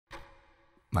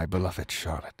my beloved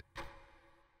Charlotte.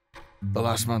 The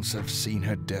last months have seen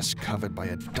her desk covered by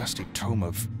a dusty tome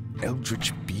of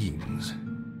eldritch beings.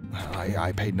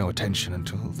 I paid no attention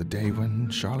until the day when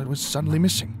Charlotte was suddenly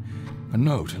missing. A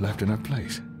note left in her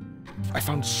place. I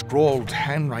found scrawled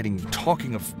handwriting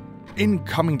talking of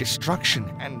incoming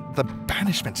destruction and the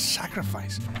banishment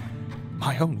sacrifice.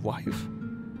 My own wife?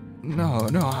 No,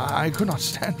 I could not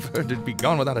stand for her to be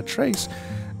gone without a trace.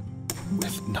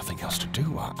 With nothing else to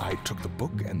do, I took the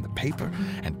book and the paper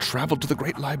and traveled to the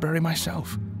great library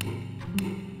myself.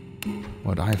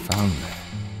 What I found there,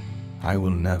 I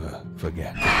will never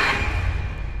forget.